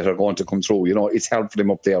players that are going to come through. It's hard for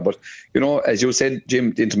them up there. But, as you said,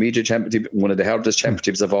 Jim, the intermediate championship, one of the hardest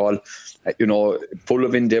championships of all, full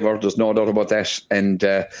of endeavour. There's no doubt about that. And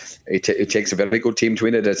it takes a very good team to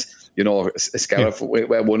win it. As Scariff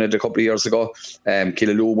won it a couple of years ago.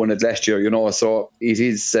 Killaloe won it last year, So it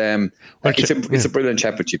is, it's a brilliant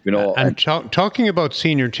championship, And talking about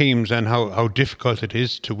senior teams and how difficult it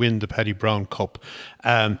is to win the Paddy Brown Cup,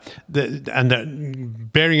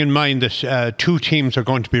 bearing in mind that 2 teams are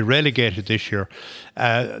going to be relegated this year,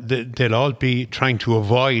 they'll all be trying to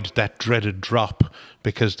avoid that dreaded drop,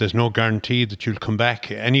 because there's no guarantee that you'll come back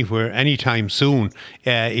anywhere anytime soon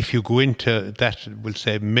if you go into that, we'll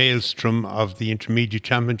say, maelstrom of the Intermediate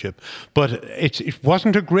Championship. But it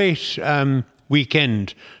wasn't a great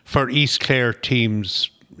weekend for East Clare teams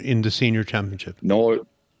in the Senior Championship. No,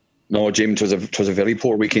 Jim, it was a very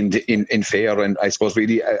poor weekend in fair, and I suppose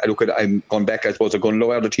really I'm going back. I suppose they're going to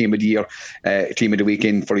lower the team of the year, team of the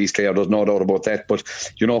weekend for East Clare. There's no doubt about that. But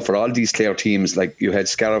for all these Clare teams, like you had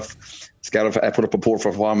Scariff put up a poor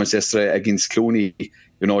performance yesterday against Clooney.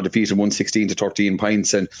 Defeated 116 to 13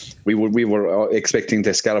 points, and we were expecting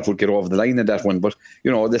that Scariff would get over the line in that one. But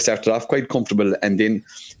they started off quite comfortable, and then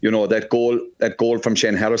that goal from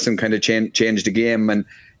Shane Harrison kind of changed the game, and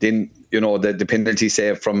then the penalty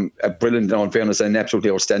save from a brilliant, in fairness, an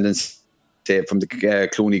absolutely outstanding save from the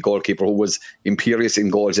Clooney goalkeeper, who was imperious in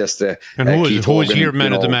goals yesterday. And who was your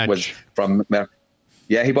man of the match? Was from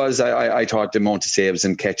Yeah, he was. I thought the amount of saves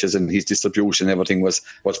and catches and his distribution, everything was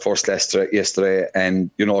first yesterday.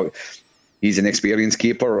 And, he's an experienced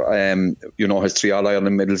keeper. Has 3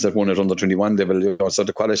 All-Ireland medals that won at under 21 level. So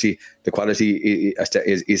the quality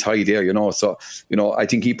is high there. So I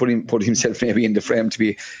think he put himself maybe in the frame to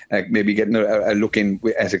be maybe getting a look in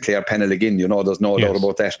at a Clare panel again. There's no doubt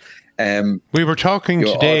about that. We were talking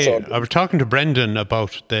today. I was talking to Brendan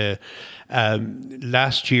about the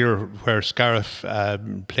last year where Scariff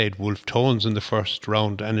played Wolf Tones in the first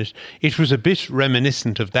round, and it was a bit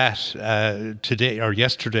reminiscent of that today or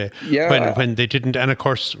yesterday when they didn't. And of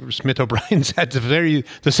course, Smith O'Brien's had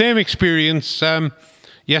the same experience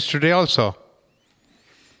yesterday also.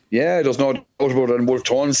 Yeah, there's no doubt about it. And Wolf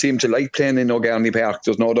Tones seemed to like playing in O'Garney Park.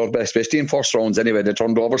 There's no doubt about it, especially in first rounds anyway. They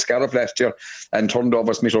turned over Scariff last year and turned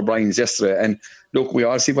over Smith O'Brien's yesterday. And look, we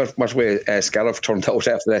all see what way Scariff turned out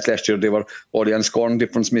after that last year. They were only on scoring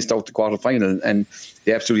difference, missed out the quarter final, and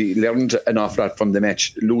they absolutely learned an awful lot from the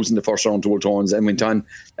match, losing the first round to Wolf Tones, and went on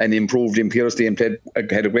and improved imperiously and had a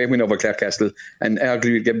great win over Clarecastle, and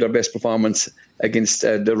arguably gave their best performance against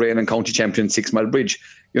the reigning and county champion 6 Mile Bridge.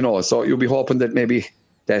 So you'll be hoping that maybe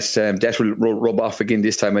that will rub off again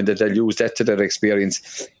this time, and that they'll use that to their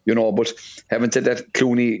experience, But having said that,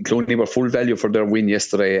 Clooney were full value for their win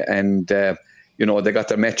yesterday, and they got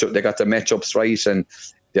their matchups right, and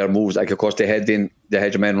their moves. Like, of course, they had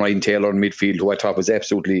a man, Ryan Taylor, in midfield, who I thought was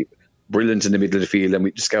absolutely brilliant in the middle of the field,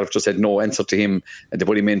 and Scariff just had no answer to him, and they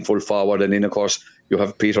put him in full forward. And then, of course, you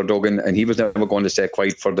have Peter Duggan, and he was never going to stay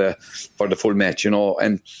quiet for the full match,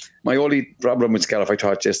 And my only problem with Scariff, I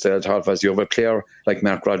thought was you have a player like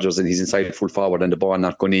Mark Rogers, and he's inside full forward, and the ball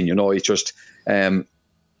not going in. It's just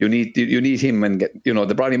you need him, and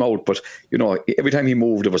they brought him out, but every time he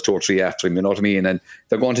moved, there was 2 or 3 after him. You know what I mean? And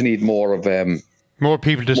they're going to need more of more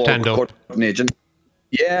people to stand up.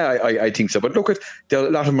 Yeah, I think so. But look, a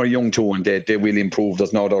lot of them are young too, and they will improve.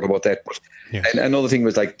 There's no doubt about that. But and another thing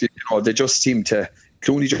was like, they just seem to,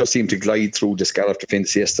 Clooney just seemed to glide through the Scariff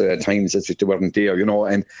defence yesterday at times as if they weren't there,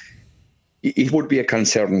 and it would be a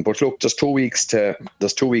concern. But look, there's 2 weeks to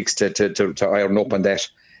iron up on that,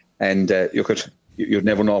 and you'd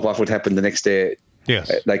never know what would happen the next day.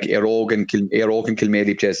 Yes, like Éire Óg and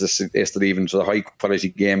Kilmaley plays this yesterday evening, so a high quality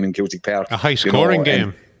game in Cusack Park, a high scoring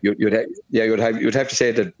game. You'd have to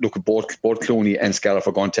say that, look, both Clooney and Scariff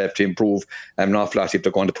are going to have to improve an awful lot if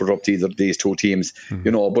they're going to put up to either of these two teams,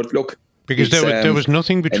 But look, because there was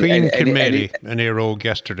nothing between Kilmaley and Éire Óg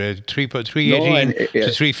yesterday. 318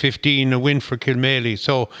 to 315, a win for Kilmaley.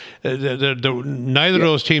 So neither of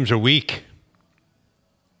those teams are weak.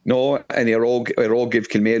 No, and Éire Óg give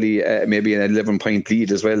Kilmaley maybe an 11-point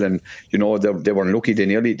lead as well, and they were unlucky. They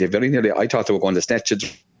very nearly. I thought they were going to snatch it,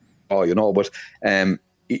 but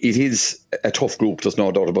it is a tough group. There's no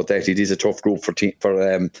doubt about that. It is a tough group for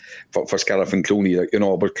Scariff and Clooney.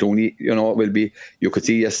 But Clooney, will be. You could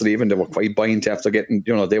see yesterday even they were quite buoyant after getting.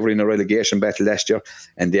 They were in a relegation battle last year,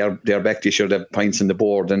 and they're back this year. They have points on the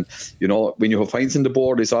board, and when you have points on the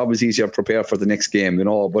board, it's always easier to prepare for the next game.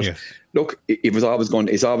 But look, it's always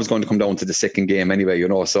going to come down to the second game anyway.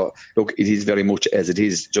 So look, it is very much as it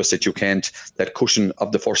is. Just that you can't. That cushion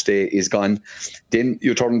of the first day is gone. Then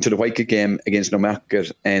you turn to the Wycott game against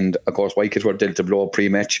Newmarket. And of course, Wycott were dealt a blow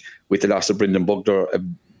pre-match with the loss of Brendan Bugler.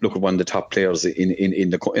 Look at one of the top players in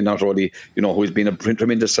not only who's been a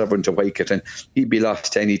tremendous servant to Wycott, and he'd be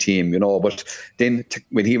lost to any team, But then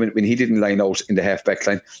when he didn't line out in the half-back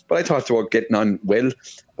line, but I thought they were getting on well.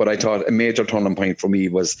 But I thought a major turning point for me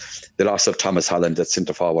was the loss of Thomas Holland at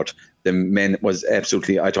centre forward. The man was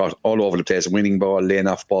absolutely, I thought, all over the place, winning ball, laying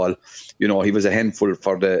off ball. He was a handful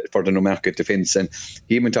for the Newmarket defence, and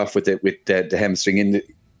he went off with the hamstring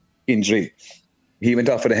injury. He went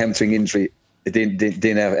off with a hamstring injury.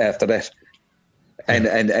 Then after that,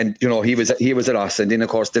 and he was a loss. And then of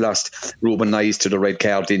course they lost Ruben Nyes to the red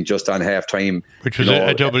card in just on half time, which was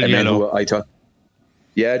a double yellow. I thought.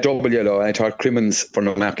 Yeah, double yellow. I thought Crimmins for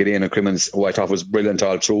Newmarket and Crimmins, who I thought was brilliant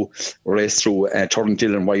all through, raced through.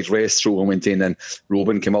 Turrentil and White raced through and went in, and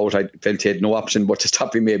Ruben came out. I felt he had no option but to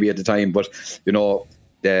stop him maybe at the time, but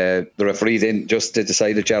the referee then just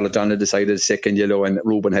decided, Charlotte Donald decided second yellow, and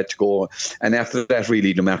Ruben had to go. And after that,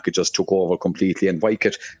 really, Newmarket just took over completely, and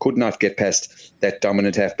Wycott could not get past that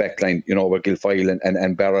dominant half-back line, where Gilfoyle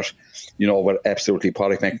and Barrett, were absolutely.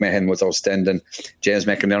 Pádraig McMahon was outstanding. James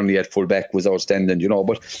McInerney at full-back was outstanding,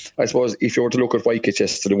 But I suppose if you were to look at Wycott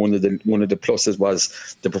yesterday, one of the pluses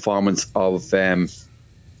was the performance of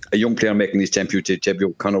a young player making his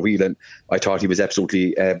debut, Conor Whelan. I thought he was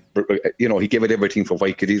absolutely, he gave it everything for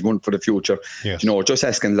Wycott. He's one for the future. Yes. Just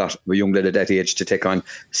asking a lot of a young lad at that age to take on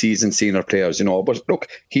seasoned senior players, But look,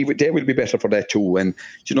 they will be better for that too. And,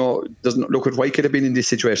 look, at Wycott have been in this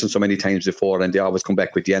situation so many times before, and they always come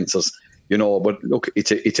back with the answers. But look,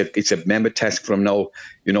 it's a mammoth task from now.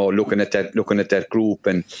 Looking at that group,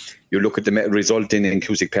 and you look at the result in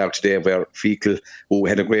Cusack Park today, where Feakle, who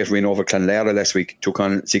had a great win over Clonlara last week, took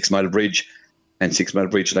on 6 Mile Bridge. And 6 Mile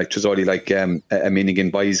Bridge, it was only like a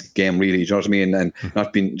Minigan boys game, really. Do you know what I mean? And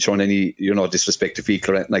not been showing any, disrespect to Feakle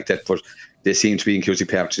or anything like that. But they seem to be in Cusack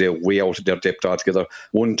Park today, way out of their depth altogether.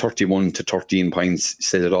 131 to 13 points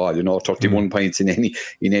said it all. 31 points in any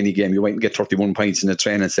game. You mightn't get 31 points in a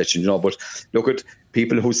training session. But look at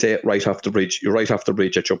people who say right off the bridge. You're right off the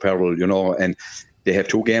bridge at your peril. And they have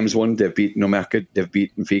 2 games won. They've beaten Newmarket. They've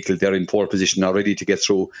beaten Feakle. They're in pole position already to get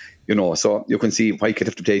through. So you can see Wycott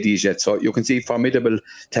have to play these yet. So you can see formidable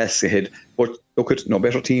tasks ahead. But look at no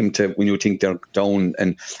better team to when you think they're down.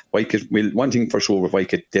 And Wycott will, one thing for sure with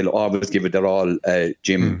Wycott, they'll always give it their all,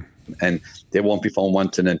 Jim. And they won't be found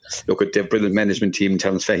wanting. And look at the brilliant management team,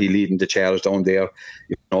 Terence Fahey leading the charge down there.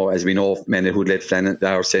 As we know, men who led Flannan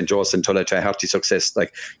or St. Joseph and Tulla to hearty success.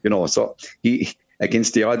 So he.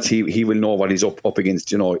 Against the odds, he will know what he's up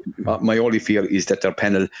against. My only fear is that their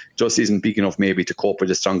panel just isn't big enough maybe to cope with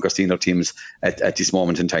the stronger senior teams at this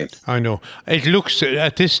moment in time. I know. It looks,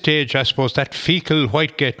 at this stage, I suppose, that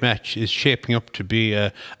Feakle-Whitegate match is shaping up to be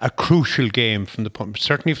a crucial game,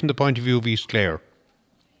 certainly from the point of view of East Clare.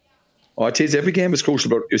 Oh, it is. Every game is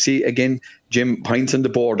crucial, but you see, again, Jim, points on the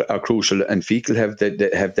board are crucial, and Feakle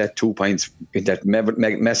have that 2 points in that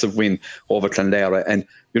massive win over Clonlara, and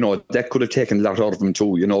that could have taken a lot out of them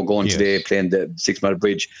too. Going today playing the 6 Mile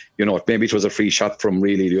Bridge, maybe it was a free shot from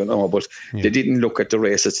really, but they didn't look at the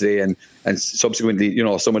races today, and subsequently,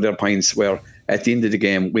 some of their points were at the end of the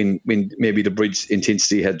game when maybe the Bridge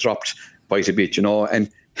intensity had dropped quite a bit,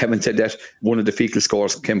 and having said that, one of the Feakle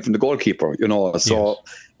scores came from the goalkeeper, so.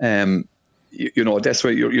 that's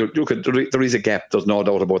where you look at. There is a gap. There's no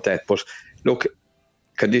doubt about that. But look,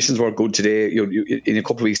 conditions were good today. In a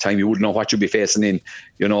couple of weeks' time, you wouldn't know what you'd be facing in,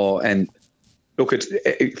 and look at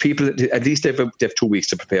people. At least they have 2 weeks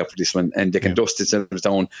to prepare for this one, and they can dust themselves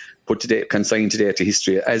down, consign today to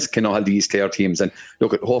history, as can all these Clare teams. And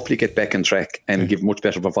look at hopefully get back on track and give much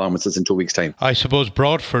better performances in 2 weeks' time. I suppose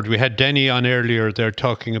Broadford. We had Denny on earlier. They're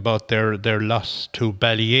talking about their loss to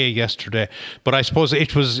Ballier yesterday. But I suppose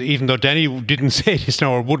it was, even though Denny didn't say this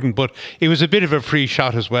now or wouldn't, but it was a bit of a free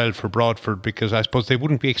shot as well for Broadford, because I suppose they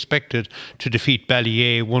wouldn't be expected to defeat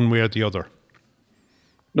Ballier one way or the other.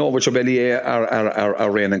 No, which Ballier are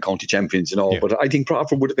reigning county champions, But I think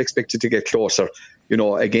Broadford would have expected to get closer.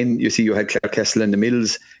 Again, you see, you had Clarecastle and the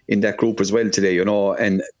Mills in that group as well today,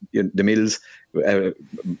 and the Mills,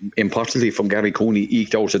 importantly from Gary Cooney,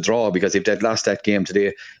 eked out a draw, because if they'd lost that game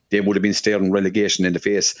today, they would have been staring relegation in the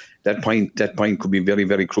face. That point could be very,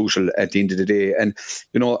 very crucial at the end of the day. And,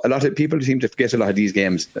 a lot of people seem to forget a lot of these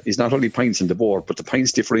games. It's not only points on the board, but the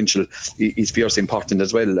points differential is fierce important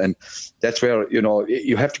as well. And that's where,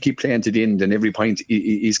 you have to keep playing to the end, and every point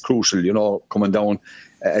is crucial, coming down.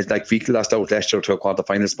 Like Fecal lost out last year to a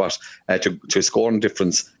quarter-final spot to scoring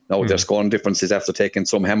difference. Now their scoring difference is after taking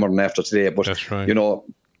some hammering after today. But, that's right.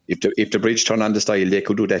 If the Bridge turn on the style, they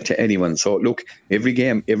could do that to anyone. So look, every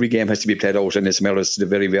game has to be played out, and it's merits to the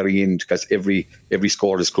very, very end, because every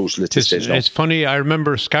score is crucial at this stage now. It's funny, I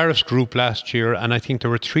remember Scariff's group last year, and I think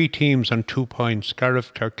there were 3 teams on 2 points: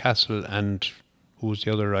 Scariff, Clarecastle, and who was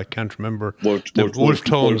the other? I can't remember. Wolf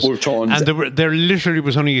Tones. And there literally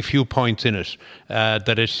was only a few points in it.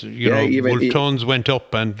 Wolf Tones went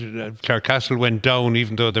up and Clarecastle went down,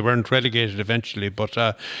 even though they weren't relegated eventually. But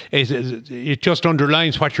it just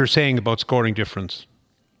underlines what you're saying about scoring difference.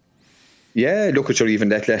 Yeah, look at your even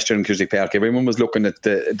that last year in Cusack Park. Everyone was looking at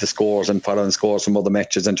the scores and following scores from other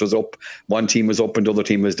matches, and it was up. One team was up and the other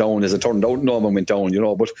team was down. As it turned out, no one went down,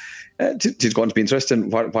 But it's going to be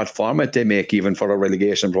interesting what format they make even for a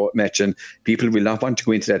relegation match, and people will not want to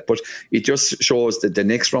go into that. But it just shows that the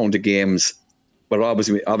next round of games, but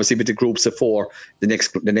obviously with the groups of 4, the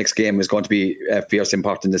next game is going to be fierce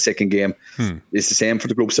important. The second game is the same for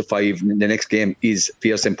the groups of 5. The next game is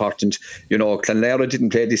fierce important. Clonlara didn't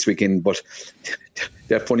play this weekend, but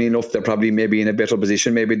they're funny enough. They're probably maybe in a better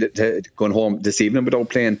position, maybe going home this evening without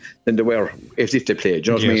playing than they were if they played.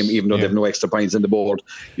 Do you know what I mean? Even though they've no extra points on the board,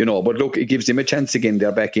 But look, it gives them a chance again.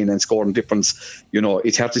 They're back in and scoring difference.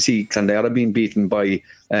 It's hard to see Clonlara being beaten by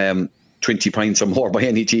 20 points or more by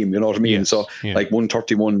any team, you know what I mean? Yes, so like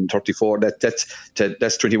 131, 34,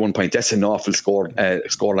 that's 21 points. That's an awful score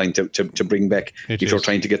line to bring back if you're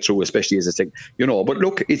trying to get through, especially as a thing, But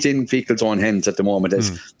look, it's in Fekal's own hands at the moment,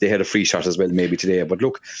 as they had a free shot as well maybe today. But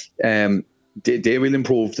look, they will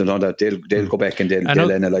improve. They'll go back and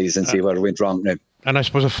they'll analyse and see what went wrong now. And I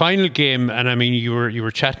suppose a final game, and I mean, you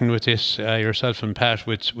were chatting with this yourself and Pat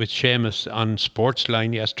with Seamus on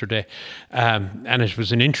Sportsline yesterday, and it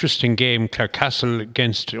was an interesting game. Clarecastle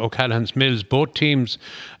against O'Callaghan's Mills, both teams,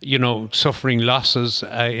 suffering losses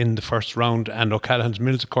in the first round, and O'Callaghan's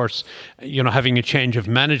Mills, of course, having a change of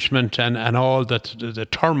management and all that, the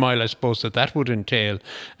turmoil, I suppose, that would entail.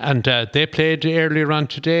 And they played earlier on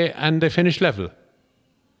today, and they finished level.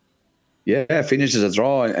 Yeah, finishes a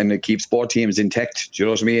draw and it keeps both teams intact. Do you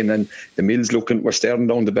know what I mean? And the Mills were staring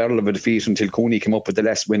down the barrel of a defeat until Cooney came up with the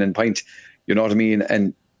last winning point. You know what I mean?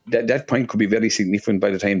 And that point could be very significant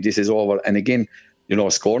by the time this is over. And again,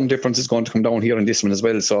 scoring difference is going to come down here in this one as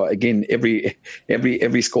well. So again, every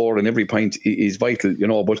score and every point is vital,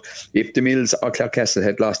 But if the Mills or Clarecastle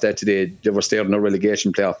had lost that today, they were staring a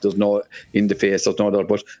relegation playoff. There's no in the face, there's no doubt.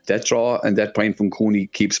 But that draw and that point from Cooney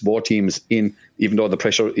keeps both teams in, even though the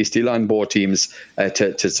pressure is still on both teams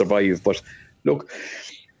to survive. But look,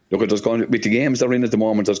 there's going with the games they're in at the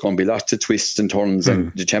moment. There's going to be lots of twists and turns,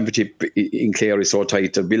 and the championship in Clare is so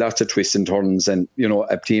tight. There'll be lots of twists and turns, and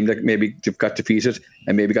a team that maybe got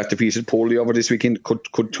defeated poorly over this weekend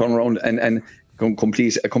could turn around and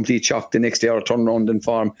complete shock the next day, or turn around in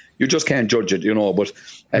form. You just can't judge it, But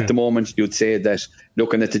at the moment, you'd say that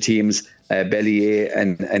looking at the teams, Ballier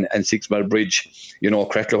and Sixmile Bridge,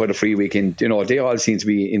 Cracklow had a free weekend. They all seem to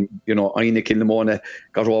be in. Ina Kilnamona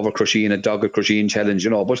got over Crusheen, a dogged Crusheen challenge.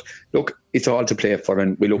 But look, it's all to play for,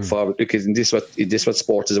 and we look forward, because this what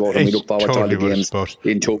sport is about, and we look forward to all the games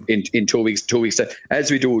in 2 weeks. As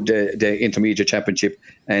we do the intermediate championship,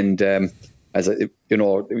 and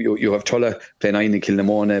you have Tulla playing Aina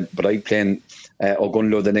Kilnamona, but I playing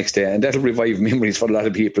Ogunlo the next day, and that'll revive memories for a lot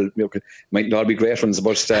of people. Might not be great ones,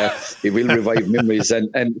 but it will revive memories.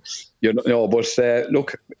 And but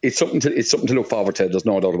look, it's something to look forward to. There's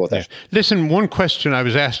no doubt about that. Listen, one question I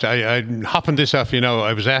was asked, I hopping this off,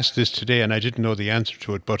 I was asked this today and I didn't know the answer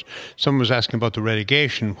to it, but someone was asking about the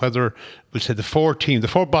relegation, whether we'll say the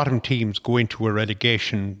four bottom teams go into a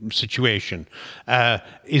relegation situation.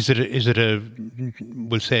 Is it a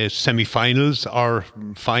we'll say semi-finals or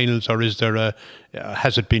finals, or is there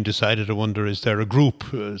has it been decided? I wonder, is there a group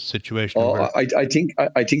situation? I think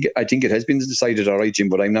it has been decided, all right, Jim,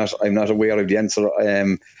 but I'm not aware of the answer.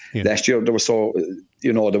 Last year there was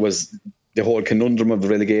there was the whole conundrum of the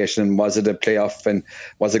relegation. Was it a playoff, and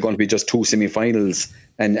was it going to be just two semi-finals,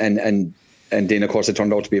 and then of course it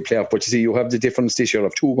turned out to be a playoff. But you see, you have the difference this year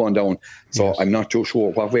of two going down. So yes. I'm not too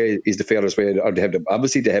sure what way is the fairest way. Or they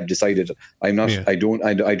have decided. I'm not. Yeah. I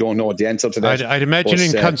don't know the answer to that. I'd imagine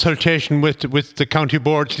in consultation with the county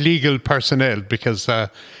board's legal personnel, because it'll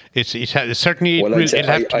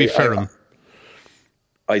have to be firm.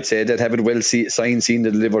 I'd say that have it well signed, seen,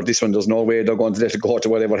 to deliver. This one, there's no way they're going to let it go to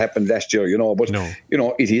whatever happened last year, But no.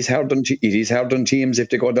 It is hard on teams if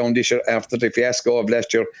they go down this year after the fiasco of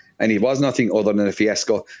last year, and it was nothing other than a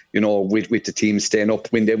fiasco, with the teams staying up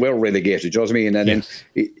when they were relegated. Do you know what I mean? And yes.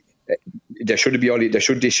 then there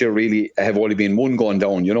should this year really have only been one going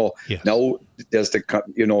down. Yes. Now there's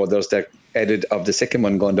the added of the second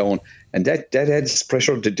one going down, and that adds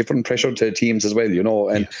different pressure to teams as well.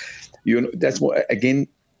 And yes. That's what, again,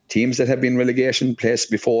 teams that have been relegation placed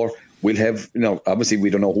before will have, obviously we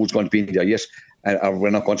don't know who's going to be in there yet, and we're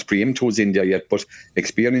not going to preempt who's in there yet, but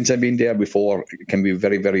experience of being there before can be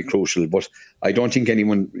very, very crucial. But I don't think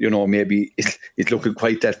anyone, maybe it's looking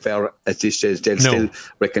quite that far at this stage. They'll still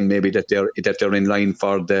reckon maybe that they're in line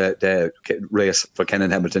for the race for Ken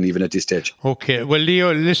and Hamilton even at this stage. Okay, well,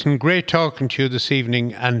 Leo, listen, great talking to you this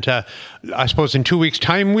evening, and I suppose in 2 weeks'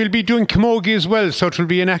 time we'll be doing Camogie as well, so it'll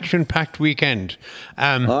be an action-packed weekend.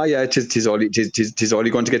 It's only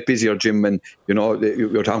going to get busier, Jim, and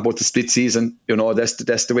you're talking about the split season.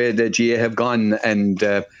 That's the way the GA have gone, and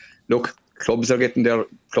look, clubs are getting their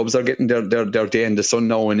day in the sun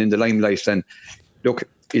now and in the limelight. And look,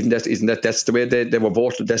 isn't that that's the way they were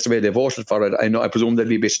voted? That's the way they voted for it. I presume there'll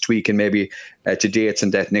be a bit of tweaking maybe to dates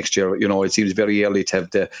and that next year. It seems very early to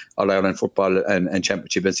have the All Ireland football and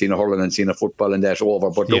championship and senior hurling and senior football and that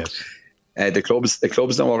over. But look, yes. The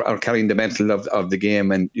clubs now are carrying the mantle of the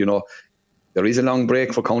game, and there is a long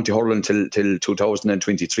break for county hurling till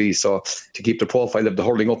 2023. So to keep the profile of the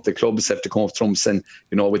hurling up, the clubs have to come up trumps. And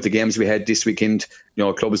with the games we had this weekend,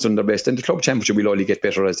 clubs done their best, and the club championship will only get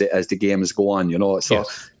better as the games go on. So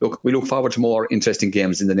yes. Look, we look forward to more interesting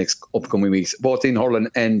games in the next upcoming weeks, both in hurling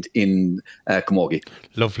and in Camogie.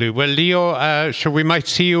 Lovely. Well, Leo, sure, we might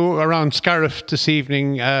see you around Scariff this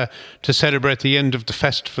evening to celebrate the end of the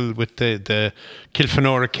festival with the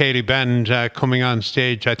Kilfenora Cayley band coming on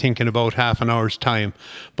stage, I think in about half an hour's time.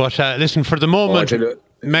 But listen, for the moment,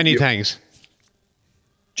 many thanks.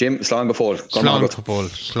 Jim, Slán go fóill. Slán go fóill.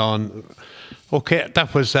 Slán. Okay,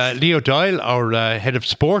 that was Leo Doyle, our head of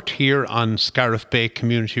sport here on Scariff Bay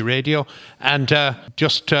Community Radio, and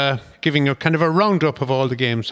just giving a kind of a roundup of all the games